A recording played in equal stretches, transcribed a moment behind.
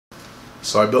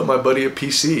So I built my buddy a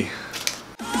PC.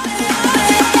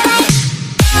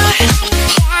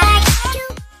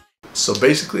 So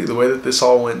basically the way that this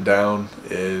all went down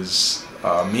is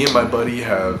me and my buddy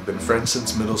have been friends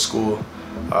since middle school.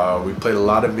 We played a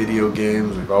lot of video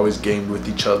games. We've always gamed with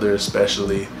each other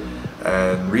especially.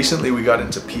 And recently we got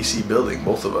into PC building,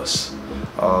 both of us.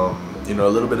 You know, a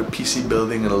little bit of PC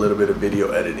building and a little bit of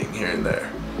video editing here and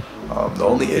there. The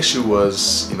only issue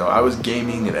was, you know, I was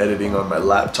gaming and editing on my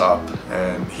laptop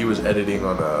and he was editing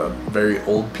on a very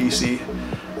old PC,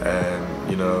 and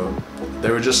you know,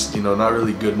 they were just, you know, not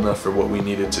really good enough for what we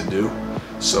needed to do.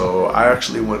 So I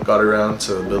actually got around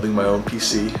to building my own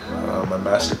PC, my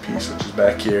masterpiece, which is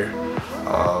back here.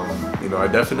 You know, I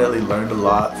definitely learned a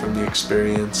lot from the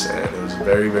experience and it was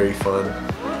very, very fun.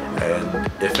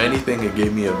 And if anything, it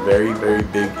gave me a very, very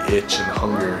big itch and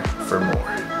hunger for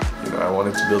more. You know, I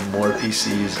wanted to build more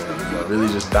PCs and really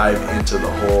just dive into the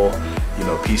whole, you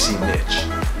know, PC niche.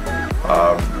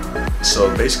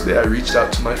 So basically I reached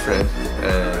out to my friend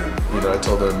and, you know, I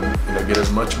told him, you know, get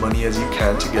as much money as you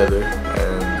can together,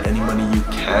 and any money you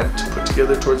can't put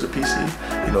together towards a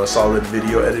PC, you know, a solid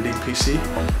video editing PC,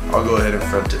 I'll go ahead and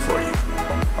front it for you.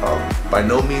 By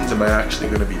no means am I actually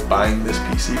going to be buying this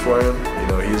PC for him. You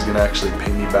know, he's going to actually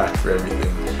pay me back for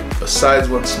everything, besides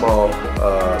one small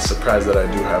surprise that I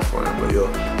do have for him, but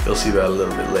you'll see that a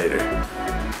little bit later.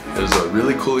 It was a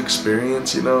really cool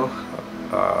experience, you know.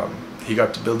 He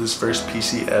got to build his first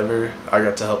PC ever. I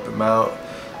got to help him out,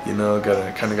 you know,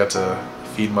 kind of got to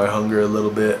feed my hunger a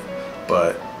little bit,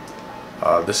 but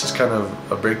this is kind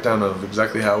of a breakdown of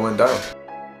exactly how it went down.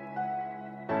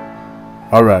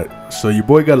 Alright, so your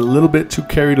boy got a little bit too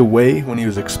carried away when he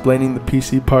was explaining the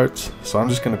PC parts, so I'm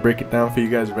just going to break it down for you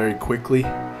guys very quickly.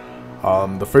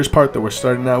 The first part that we're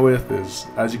starting out with is,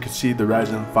 as you can see, the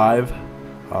Ryzen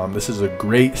 5. This is a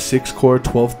great 6-core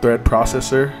 12-thread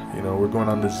processor. You know, we're going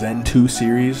on the Zen 2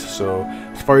 series, so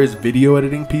as far as video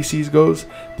editing PCs goes,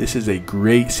 this is a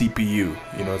great CPU.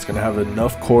 You know, it's going to have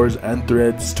enough cores and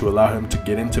threads to allow him to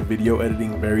get into video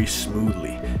editing very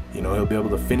smoothly. You know, he'll be able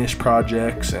to finish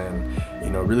projects and, you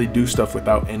know, really do stuff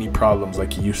without any problems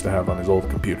like he used to have on his old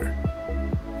computer.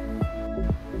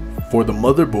 For the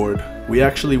motherboard, we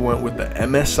actually went with the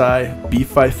MSI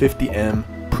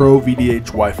B550M Pro VDH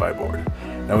Wi-Fi board.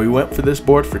 Now we went for this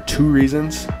board for two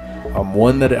reasons.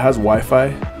 One, that it has Wi-Fi.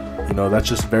 You know, that's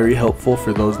just very helpful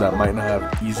for those that might not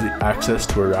have easy access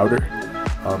to a router.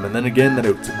 And then again, that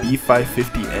it's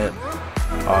B550M.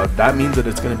 That means that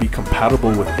it's going to be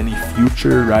compatible with any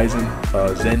future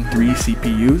Ryzen Zen 3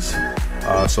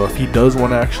 CPUs. So if he does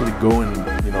want to actually go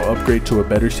and, you know, upgrade to a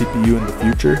better CPU in the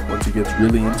future, once he gets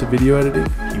really into video editing,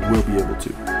 he will be able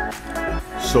to.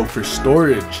 So for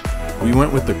storage, we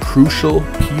went with the Crucial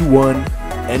P1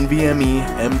 NVMe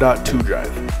M.2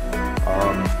 drive.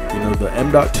 You know, the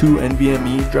M.2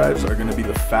 NVMe drives are going to be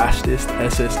the fastest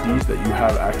SSDs that you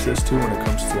have access to when it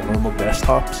comes to normal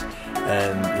desktops.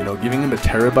 And, you know, giving him a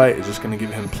terabyte is just going to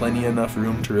give him plenty enough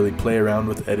room to really play around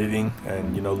with editing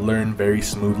and, you know, learn very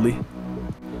smoothly.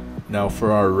 Now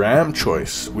for our RAM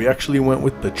choice, we actually went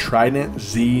with the Trident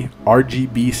Z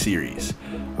RGB series.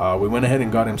 We went ahead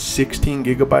and got him 16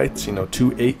 gigabytes, you know,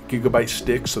 two 8 gigabyte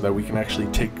sticks, so that we can actually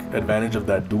take advantage of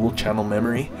that dual channel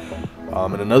memory.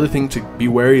 And another thing to be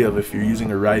wary of if you're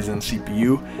using a Ryzen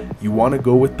CPU, you want to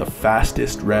go with the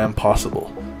fastest RAM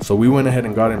possible. So we went ahead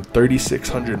and got him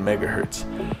 3600 megahertz.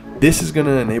 This is going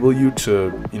to enable you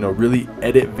to, you know, really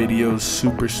edit videos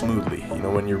super smoothly. You know,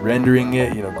 when you're rendering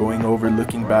it, you know, going over,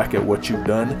 looking back at what you've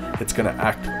done, it's going to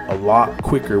act a lot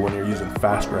quicker when you're using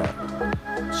fast RAM.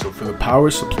 So for the power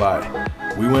supply,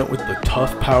 we went with the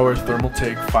Tough Power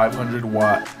Thermaltake 500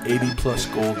 watt 80 plus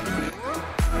gold unit.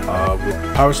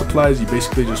 With power supplies, you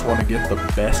basically just want to get the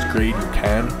best grade you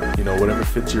can, you know, whatever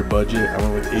fits your budget. I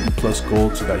went with 80 plus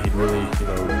gold so that he'd really, you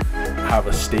know, have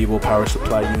a stable power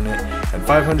supply unit, and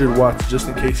 500 watts just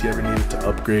in case you ever needed to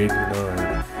upgrade, you know,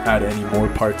 or add any more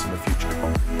parts in the future.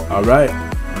 Alright,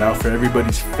 now for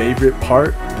everybody's favorite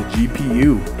part, the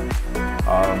GPU.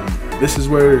 This is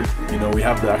where, you know, we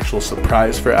have the actual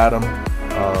surprise for Adam.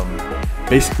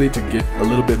 Basically, to get a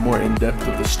little bit more in depth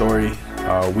of the story,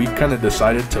 we kind of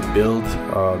decided to build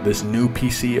this new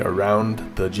PC around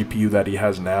the GPU that he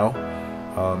has now.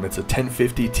 It's a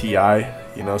 1050 Ti,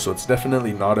 you know, so it's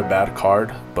definitely not a bad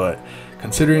card, but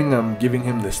considering I'm giving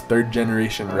him this 3rd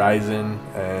generation Ryzen,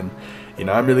 and, you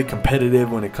know, I'm really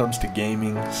competitive when it comes to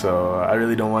gaming, so I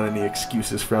really don't want any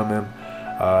excuses from him.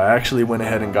 I actually went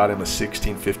ahead and got him a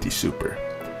 1650 Super.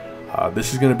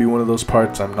 This is going to be one of those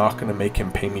parts I'm not going to make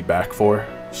him pay me back for,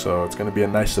 so it's going to be a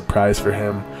nice surprise for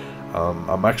him.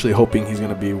 I'm actually hoping he's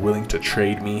going to be willing to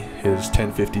trade me his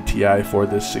 1050 Ti for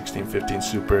this 1615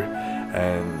 Super,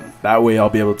 and that way I'll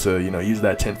be able to, you know, use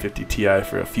that 1050 Ti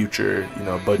for a future, you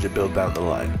know, budget build down the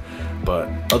line. But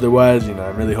otherwise, you know,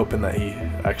 I'm really hoping that he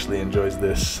actually enjoys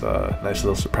this nice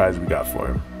little surprise we got for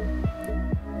him.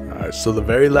 Alright, so the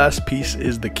very last piece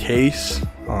is the case.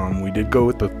 We did go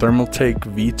with the Thermaltake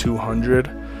V200.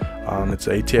 It's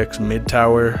an ATX mid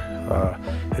tower.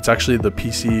 It's actually the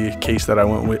PC case that I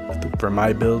went with for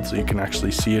my build, so you can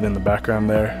actually see it in the background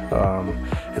there.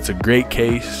 It's a great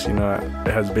case, you know,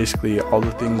 it has basically all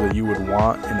the things that you would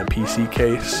want in a PC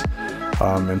case,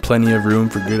 and plenty of room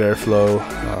for good airflow,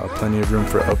 plenty of room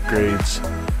for upgrades.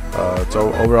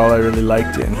 So overall I really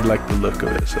liked it, and he liked the look of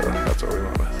it, so that's what we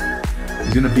went with.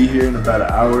 He's gonna be here in about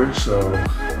an hour, so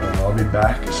I'll be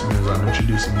back as soon as I'm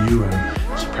introducing you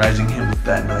and surprising him with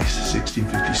that nice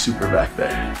 1650 Super back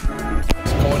there.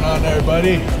 What's going on,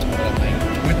 everybody?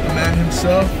 With the man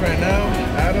himself right now,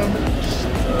 Adam.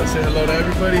 Say hello to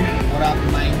everybody. What up,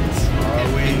 mates?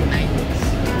 We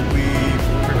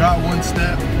forgot one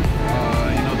step.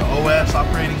 You know, the OS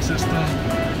operating system.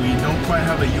 We don't quite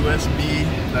have a USB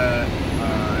that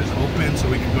is open, so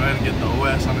we can go ahead and get the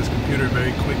OS on this computer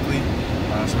very quickly.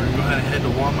 So we're gonna go ahead and head to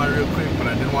Walmart real quick, but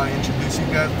I did want to introduce you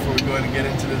guys before we go ahead and get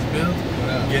into this build.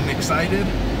 Getting excited,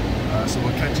 so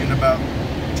we'll catch you in about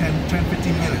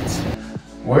 10-15 minutes.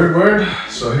 Word.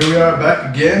 So here we are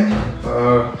back again.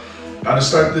 About to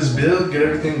start this build, get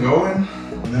everything going.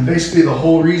 And then basically the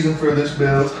whole reason for this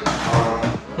build,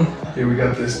 here we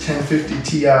got this 1050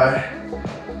 Ti.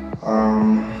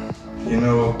 You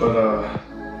know, but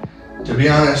to be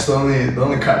honest, the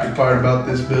only crappy part about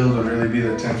this build would really be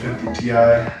the 1050 Ti.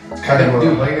 It's kind of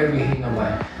dude, why you gotta be hating on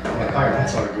my card?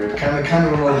 That's all good. Kind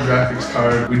of an old graphics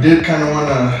card. We did kind of want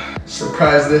to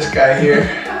surprise this guy here.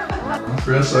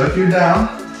 For real, so if you're down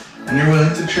and you're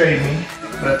willing to trade me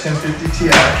that 1050 Ti.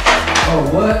 Oh,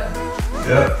 what?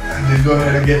 Yep, I did go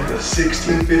ahead and get the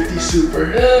 1650 Super.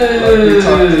 Like we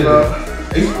talked about.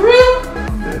 Are you for real?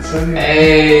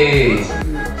 Hey!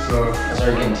 So I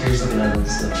started getting tears looking at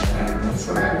this stuff.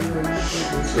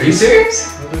 Are you serious?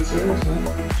 I'm dead serious, man.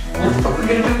 What the fuck are we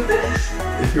gonna do with this?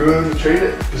 If you're willing to trade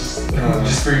it,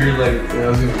 just for your, like... Yeah, I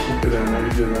was gonna keep it and maybe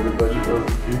do another budget build in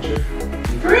the future.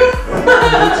 For real? I'm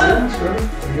dead serious, bro. I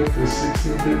got this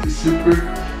 1650 Super.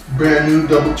 Brand new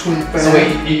double twin fan. So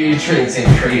wait, you're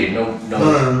saying traded, no.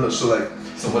 No. So like,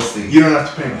 so what's the? You don't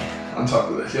have to pay me on top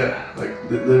of this. Yeah, like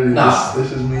literally, nah.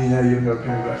 this is me. Yeah, you don't gotta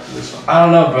pay me back for this one. I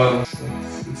don't know, bro.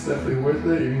 It's definitely worth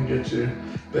it. You can get your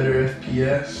better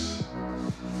FPS.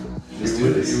 Let's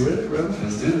do this. You with it, brother?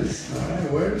 Let's do this. All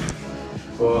right, word.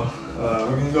 Well,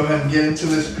 we're gonna go ahead and get into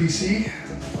this PC.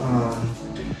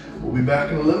 We'll be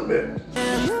back in a little bit.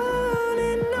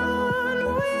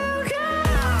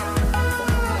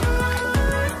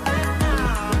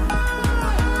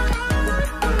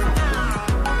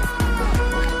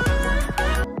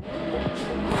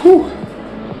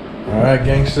 Alright,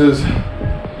 gangsters,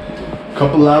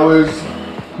 couple hours,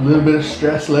 a little bit of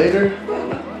stress later,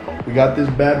 we got this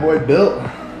bad boy built.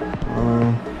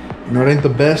 You know, it ain't the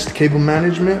best cable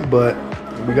management, but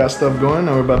we got stuff going.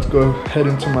 Now we're about to go head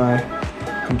into my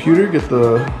computer, get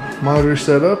the monitor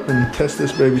set up, and test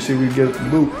this baby, see if we can get it to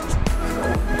boot.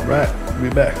 Alright, we'll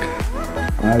be back.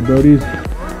 Alright, Brodies,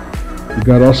 we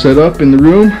got all set up in the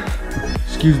room.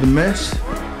 Excuse the mess.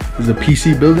 It's a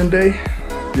PC building day.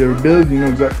 If you ever build, you know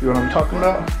exactly what I'm talking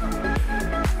about.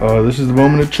 This is the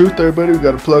moment of truth, everybody. We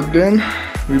got it plugged in.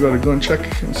 We about to go and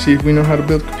check and see if we know how to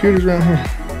build computers around here.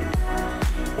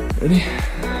 Ready?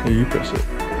 Here, you press it.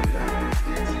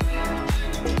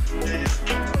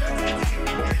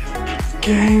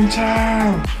 Game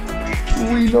time!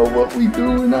 We know what we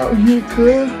doing out here,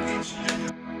 cuz.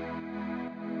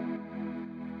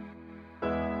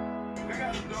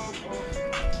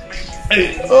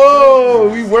 Hey. Oh,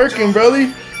 we working,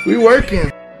 brother. We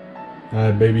working. All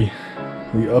right, baby.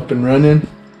 We up and running.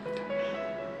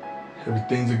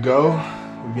 Everything's a go.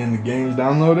 We're getting the games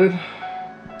downloaded.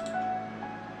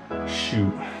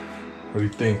 Shoot. What do you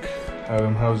think?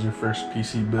 Adam, how was your first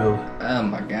PC build? Oh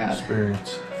my god.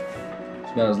 Experience?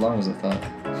 It's about as long as I thought.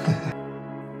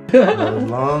 About as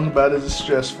long, about as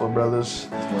stressful, brothers.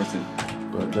 It's worth it.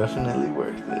 But definitely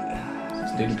worth it.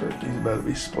 It's duty perfect. He's about to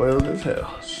be spoiled as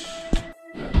hell.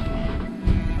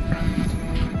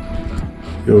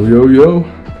 Yo.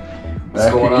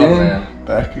 Back going again. on, man?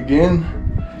 Back again.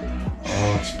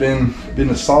 It's been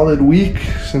a solid week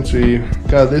since we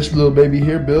got this little baby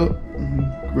here built.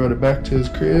 Brought it back to his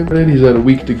crib. He's had a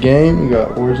week to game. We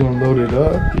got Warzone loaded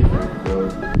up.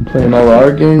 Been playing all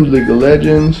our games, League of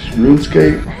Legends,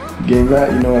 RuneScape. Game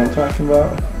that, you know what I'm talking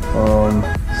about.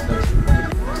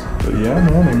 But yeah,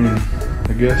 man, I mean,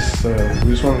 I guess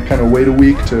we just wanted to kind of wait a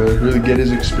week to really get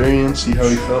his experience, see how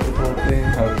he felt with the whole thing,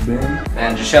 how it's been.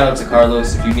 And just shout out to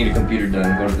Carlos. If you need a computer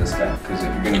done, go to this guy. Because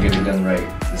if you're going to get it done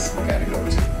right, this is the guy to go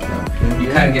to. You know? You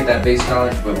kind of get that base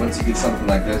knowledge, but once you get something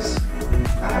like this,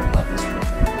 I haven't left this room.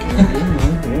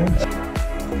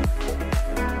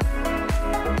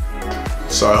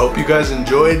 So I hope you guys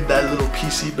enjoyed that little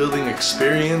PC building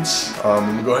experience. I'm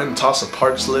gonna go ahead and toss a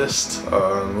parts list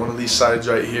on one of these sides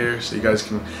right here, so you guys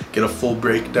can get a full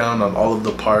breakdown on all of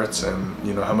the parts and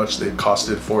you know how much they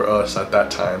costed for us at that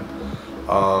time.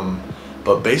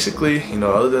 But basically, you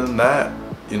know, other than that,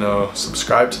 you know,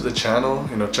 subscribe to the channel.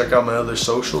 You know, check out my other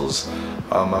socials.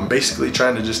 I'm basically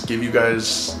trying to just give you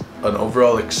guys an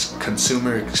overall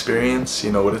consumer experience,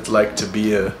 you know, what it's like to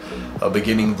be a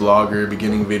beginning vlogger,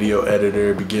 beginning video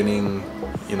editor, beginning,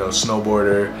 you know,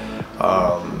 snowboarder.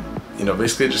 You know,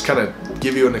 basically just kind of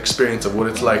give you an experience of what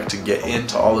it's like to get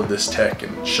into all of this tech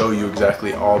and show you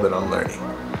exactly all that I'm learning.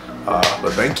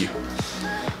 But thank you.